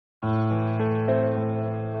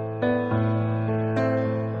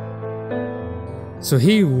So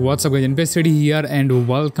hey, what's up guys, Nps3D here and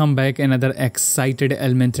welcome back another excited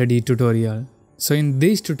Element 3D tutorial. So in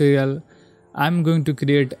this tutorial, I'm going to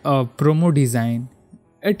create a promo design.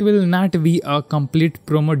 It will not be a complete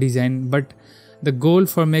promo design, but the goal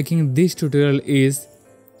for making this tutorial is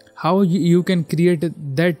how you can create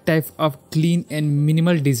that type of clean and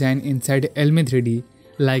minimal design inside Element 3D.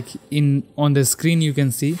 Like on the screen you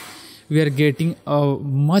can see, we are getting a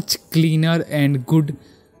much cleaner and good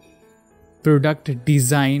product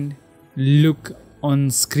design look on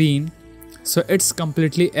screen. So it's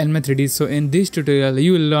completely Element 3D. So in this tutorial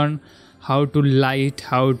you will learn how to light,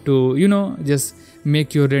 how to just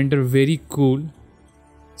make your render very cool.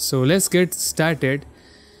 So let's get started.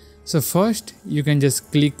 So first you can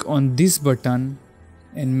just click on this button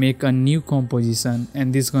and make a new composition,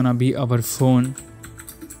 and this is gonna be our phone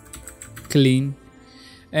clean,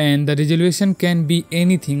 and the resolution can be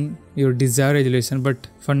anything, your desired resolution, but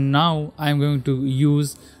for now I'm going to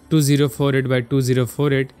use 2048 by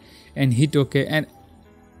 2048 and hit OK. And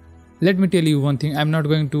let me tell you one thing, I'm not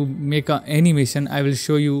going to make an animation. I will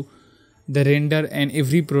show you the render and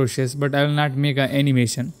every process, but I will not make an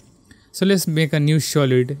animation. So let's make a new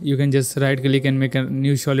solid. You can just right click and make a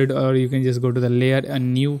new solid, or you can just go to the layer, a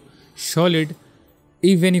new solid.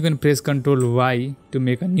 Even you can press Ctrl Y to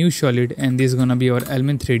make a new solid, and this is gonna be our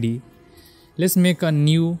Element 3D. Let's make a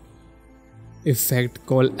new effect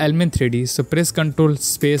called Element 3D. So press Ctrl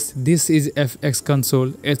space. This is FX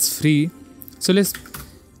console. It's free. So let's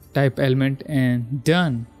type element and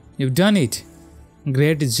done. You've done it.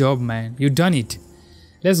 Great job, man. You've done it.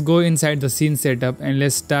 Let's go inside the scene setup and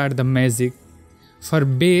let's start the magic. For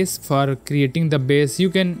base, for creating the base,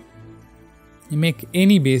 you can make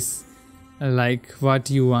any base like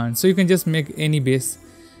what you want. So you can just make any base.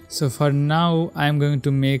 So for now I'm going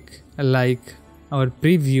to make like our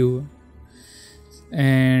preview,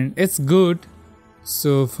 and it's good.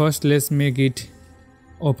 So first let's make it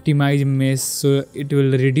optimize mesh, so it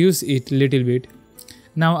will reduce it little bit.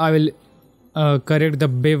 Now I will correct the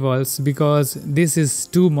bevels because this is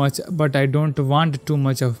too much, but I don't want too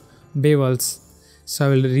much of bevels, so I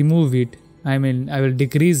will remove it. I will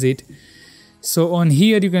decrease it. So on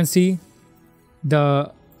here you can see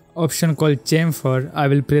the option called Chamfer. I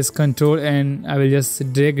will press Ctrl and I will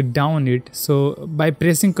just drag down it. So by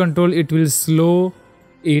pressing Ctrl it will slow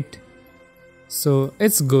it, so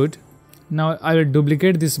it's good. Now I will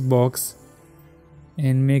duplicate this box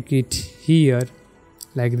and make it here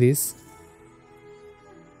like this.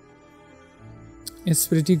 It's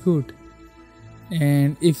pretty good,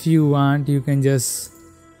 and if you want you can just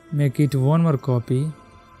make it one more copy.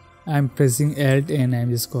 I'm pressing Alt and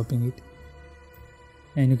I'm just copying it,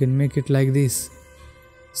 and you can make it like this.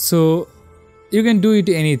 So you can do it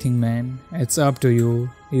anything, man. It's up to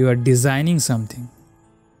you. You are designing something,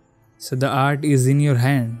 so the art is in your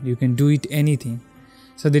hand. You can do it anything.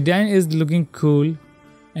 So the design is looking cool,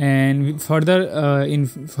 and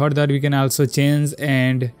further we can also change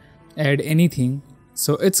and add anything.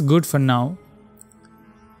 So it's good for now,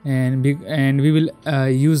 and we will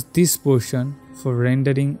use this portion for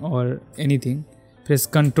rendering or anything. Press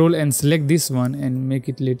Ctrl and select this one and make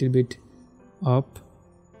it little bit up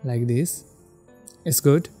like this. It's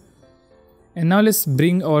good. And now let's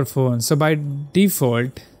bring our phone. So by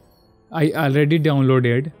default I already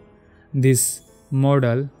downloaded this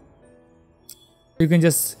model. You can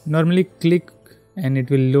just normally click and it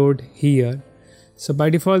will load here. So by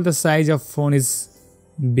default the size of phone is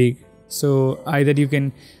big, so either you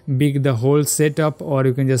can big the whole setup, or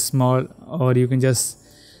you can just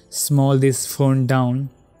small this phone down.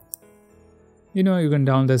 You can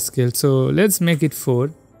down the scale. So let's make it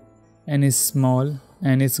 4, and it's small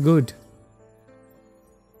and it's good.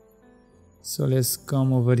 So let's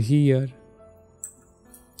come over here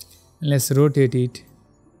and let's rotate it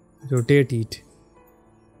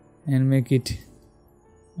and make it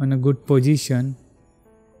on a good position,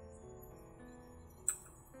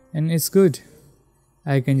 and it's good.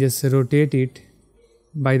 I can just rotate it.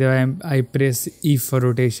 By the way, I press E for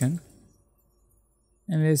rotation,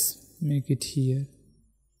 and let's make it here.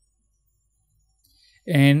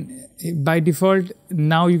 And by default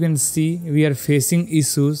now you can see we are facing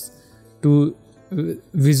issues to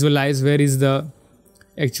visualize where is the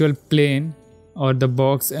actual plane or the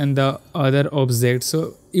box and the other object.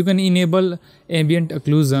 So you can enable ambient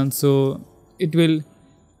occlusion, so it will,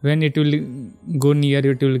 when it will go near,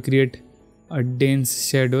 it will create a dense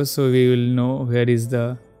shadow, so we will know where is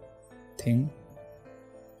the thing.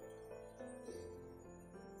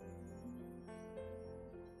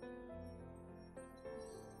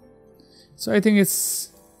 So I think it's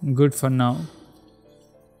good for now.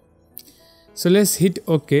 So let's hit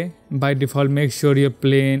OK. By default, make sure your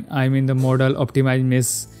plane, the model optimized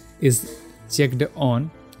mesh is checked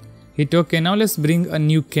on. Hit OK. Now let's bring a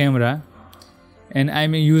new camera, and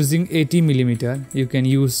I'm using 80mm. You can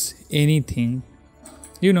use anything,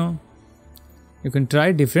 you can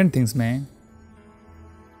try different things, man.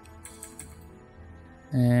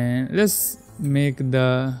 And let's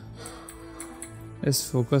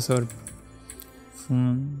focus our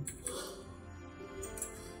phone.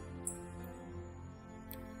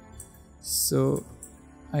 So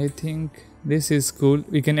I think this is cool.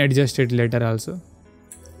 We can adjust it later also.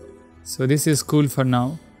 So this is cool for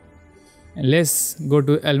now. And let's go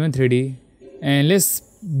to Element 3D and let's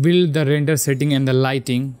build the render setting and the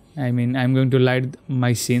lighting. I'm going to light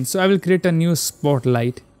my scene. So I will create a new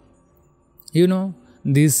spotlight.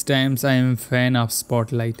 These times I am a fan of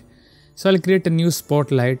spotlight. So I'll create a new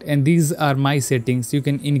spotlight, and these are my settings. You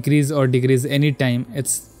can increase or decrease anytime.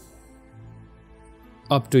 It's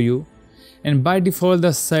up to you. And by default,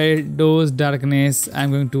 the shadows darkness I'm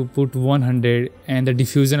going to put 100, and the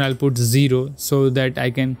diffusion I'll put 0 so that I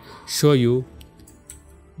can show you.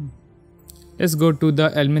 Let's go to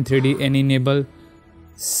the Element 3D and enable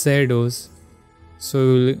shadows. So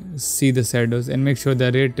you'll see the shadows, and make sure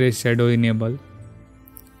the ray trace shadow enable.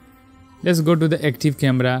 Let's go to the active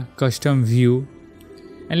camera custom view,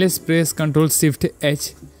 and let's press Ctrl Shift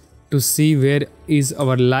H to see where is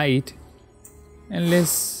our light, and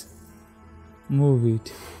let's move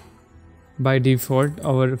it. By default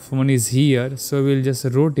our phone is here, so we'll just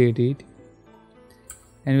rotate it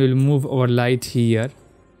and we'll move our light here.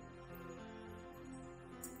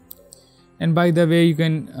 And by the way, you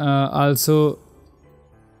can also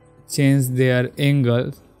change their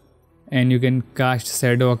angle, and you can cast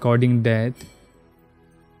shadow according to that.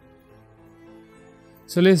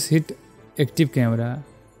 So let's hit active camera.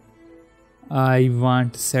 I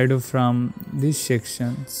want shadow from this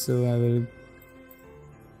section, so I will.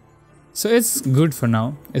 So it's good for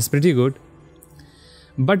now. It's pretty good.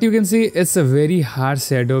 But you can see it's a very hard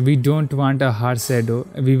shadow. We don't want a hard shadow.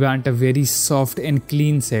 We want a very soft and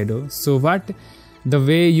clean shadow. So the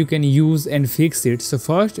way you can use and fix it. So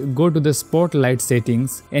first go to the spotlight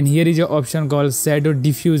settings, and here is your option called shadow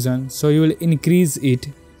diffusion. So you will increase it.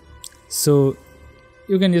 So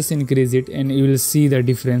you can just increase it and you will see the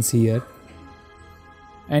difference here.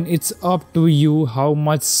 And it's up to you how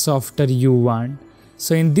much softer you want.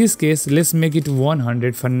 So in this case, let's make it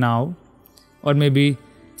 100 for now, or maybe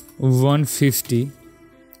 150,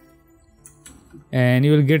 and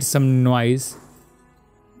you will get some noise.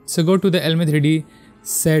 So go to the Element 3D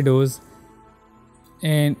shadows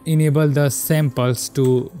and enable the samples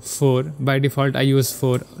to 4. By default I use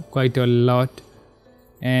 4 quite a lot,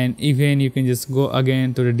 and even you can just go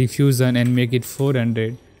again to the diffusion and make it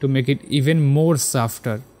 400 to make it even more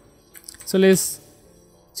softer. So let's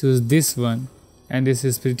choose this one, and this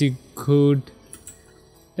is pretty good.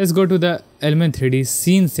 Let's go to the Element 3D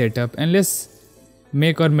scene setup, and let's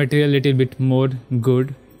make our material a little bit more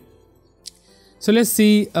good. So let's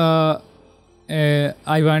see, I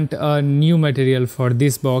want a new material for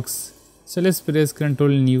this box. So let's press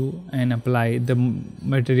Ctrl New and apply the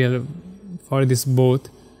material for this both,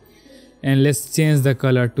 and let's change the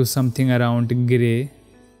color to something around gray,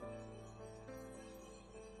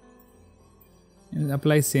 and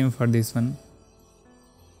apply same for this one,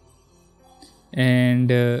 and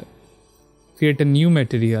create a new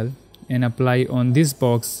material and apply on this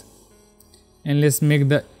box. And let's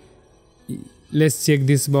check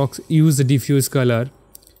this box, use diffuse color,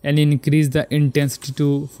 and increase the intensity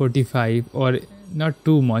to 45, or not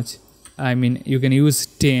too much. You can use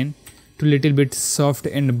 10 to little bit soft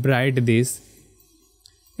and bright this,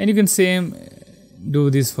 and you can same do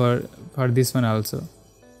this for this one also.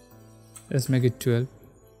 Let's make it 12.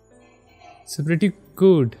 So pretty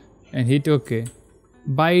good, and hit OK.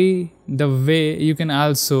 By the way, you can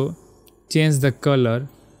also change the color,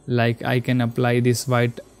 like I can apply this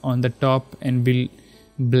white on the top and build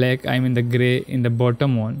black, the gray in the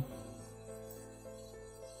bottom one.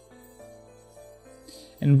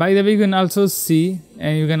 And by the way, you can also see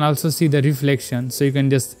the reflection. So you can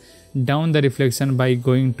just down the reflection by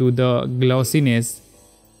going to the glossiness,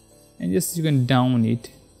 and just you can down it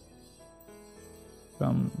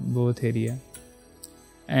from both area.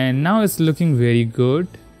 And now it's looking very good.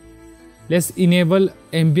 Let's enable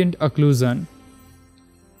ambient occlusion,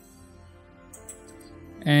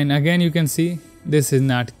 and again you can see this is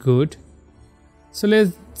not good. So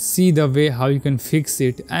let's see the way how you can fix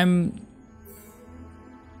it. I'm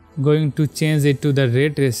going to change it to the ray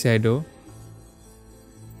trace shadow,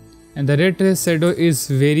 and the ray trace shadow is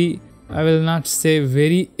very, I will not say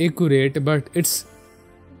very accurate, but it's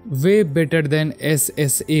way better than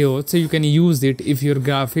SSAO, so you can use it if your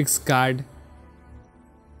graphics card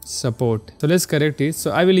support. So let's correct it.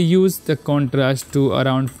 So I will use the contrast to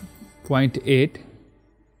around 0.8.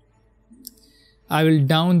 I will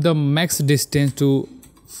down the max distance to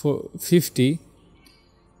 50.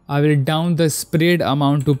 I will down the spread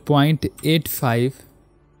amount to 0.85,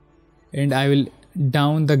 and I will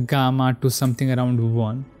down the gamma to something around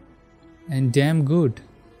 1. And damn good,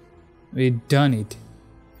 we done it.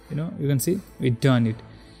 You can see we done it.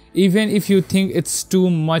 Even if you think it's too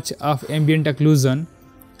much of ambient occlusion,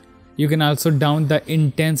 you can also down the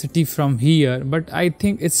intensity from here, but I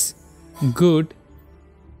think it's good.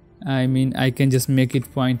 I mean, I can just make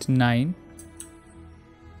it 0.9.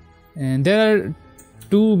 And there are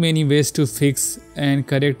too many ways to fix and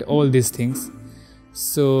correct all these things.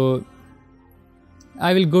 So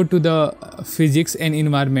I will go to the physics and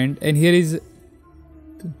environment, and here is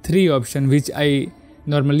 3 options which I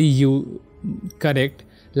normally use correct,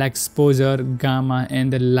 like exposure, gamma,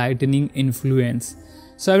 and the lightning influence.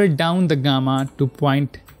 So I will down the gamma to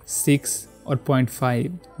 0.6 or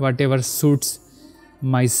 0.5, whatever suits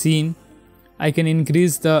my scene. I can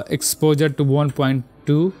increase the exposure to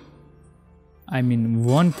 1.2. I mean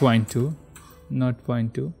 1.2, not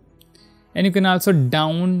 0.2. And you can also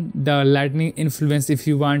down the lightning influence if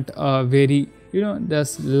you want a very,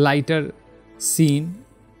 this lighter scene.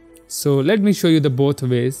 So let me show you the both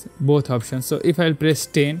ways, both options. So if I'll press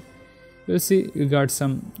 10, you'll see you got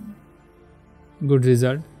some good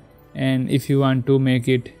result. And if you want to make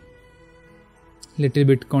it little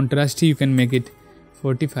bit contrasty, you can make it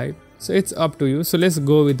 45. So it's up to you. So let's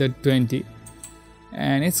go with the 20.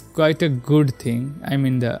 And it's quite a good thing. I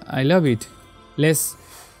mean, I love it. Let's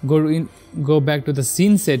go back to the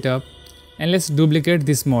scene setup, and let's duplicate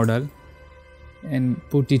this model and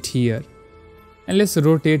put it here, and let's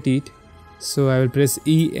rotate it. So I will press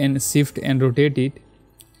E and shift and rotate it,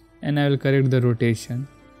 and I will correct the rotation.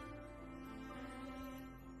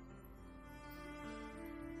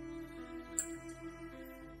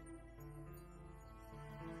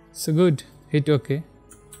 So good, hit OK.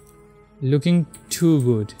 Looking too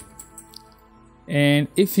good. And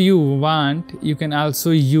if you want, you can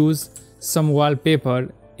also use some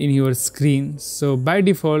wallpaper in your screen. So by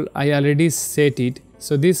default I already set it.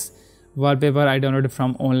 So this wallpaper I downloaded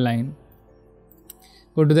from online.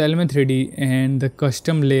 Go to the Element3D and the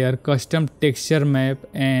custom layer, custom texture map,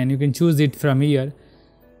 and you can choose it from here.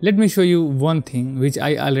 Let me show you one thing which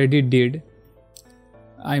I already did.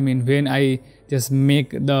 I mean, when I just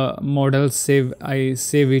make the model save, I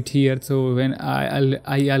save it here. So when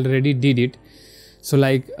I already did it. So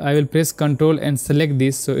like I will press Ctrl and select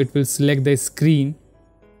this, so it will select the screen,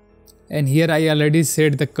 and here I already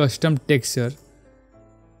set the custom texture.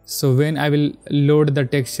 So when I will load the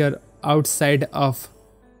texture outside of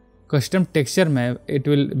custom texture map, it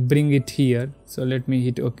will bring it here. So let me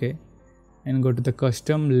hit OK and go to the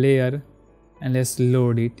custom layer, and let's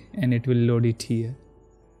load it, and it will load it here.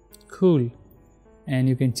 Cool. And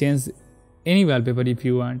you can change any wallpaper if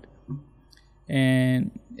you want.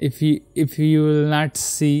 And if you will not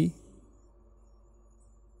see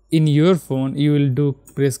in your phone, you will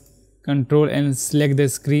press Ctrl and select the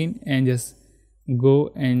screen and just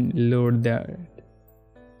go and load that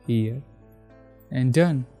here, and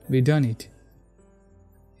done. We done it.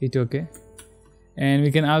 Hit OK. And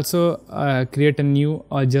we can also create a new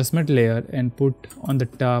adjustment layer and put on the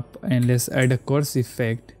top, and let's add a coarse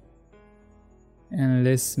effect, and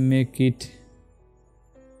let's make it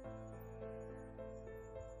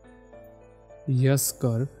yes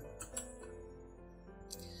curve.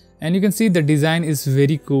 And you can see the design is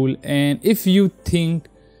very cool. And if you think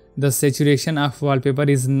the saturation of wallpaper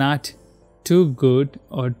is not too good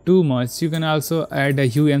or too much, you can also add a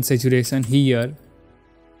hue and saturation here,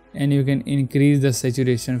 and you can increase the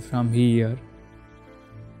saturation from here.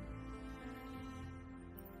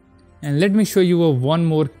 And let me show you one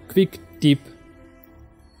more quick tip,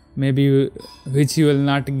 maybe which you will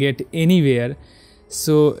not get anywhere.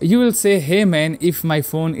 So you will say, hey man, if my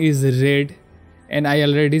phone is red and I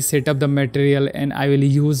already set up the material and I will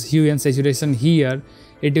use hue and saturation here,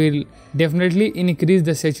 it will definitely increase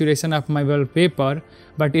the saturation of my wallpaper,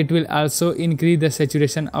 but it will also increase the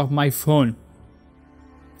saturation of my phone.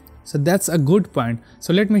 So that's a good point.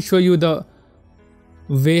 So let me show you the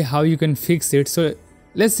way how you can fix it. So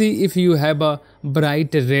let's see, if you have a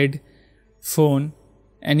bright red phone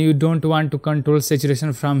and you don't want to control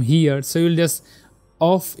saturation from here, so you'll just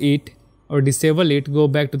off it or disable it, go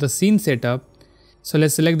back to the scene setup. So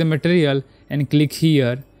let's select the material and click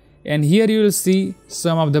here, and here you will see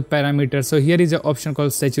some of the parameters. So here is an option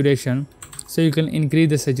called saturation, so you can increase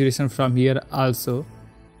the saturation from here also.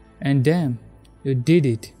 And damn, you did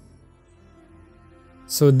it.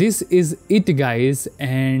 So this is it guys,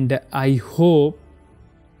 and I hope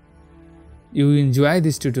you enjoy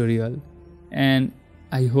this tutorial and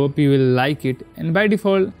I hope you will like it. And by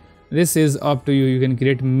default this is up to you. You can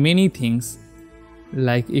create many things,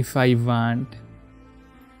 like if I want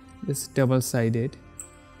this double-sided,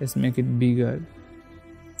 let's make it bigger.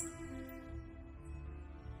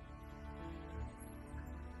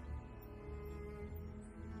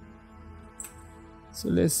 So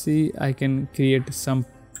let's see, I can create some,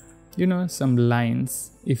 some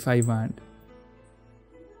lines if I want.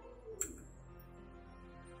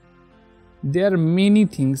 There are many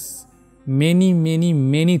things,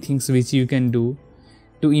 many things which you can do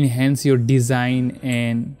to enhance your design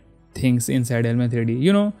and things inside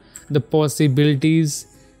Element3D. The possibilities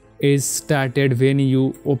is started when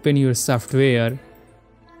you open your software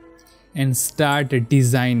and start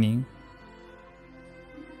designing.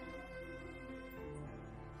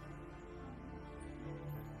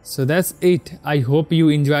 So that's it. I hope you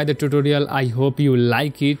enjoy the tutorial. I hope you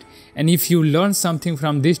like it. And if you learn something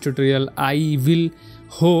from this tutorial, I will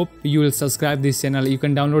hope you will subscribe this channel. You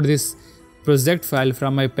can download this project file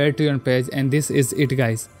from my Patreon page. And this is it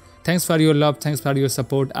guys. Thanks for your love. Thanks for your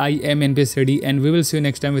support. I am Nps3D and we will see you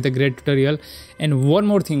next time with a great tutorial. And one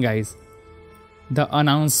more thing guys. The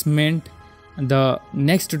announcement, the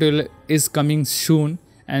next tutorial is coming soon.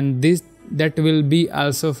 And that will be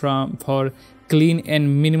also for clean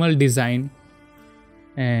and minimal design,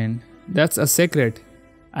 and that's a secret.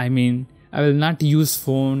 I mean, I will not use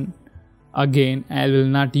phone again. I will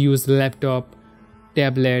not use laptop,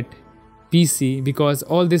 tablet, PC, because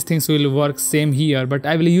all these things will work same here, but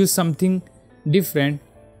I will use something different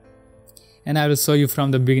and I will show you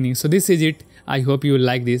from the beginning. So this is it. I hope you will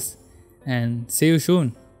like this and see you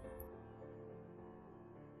soon.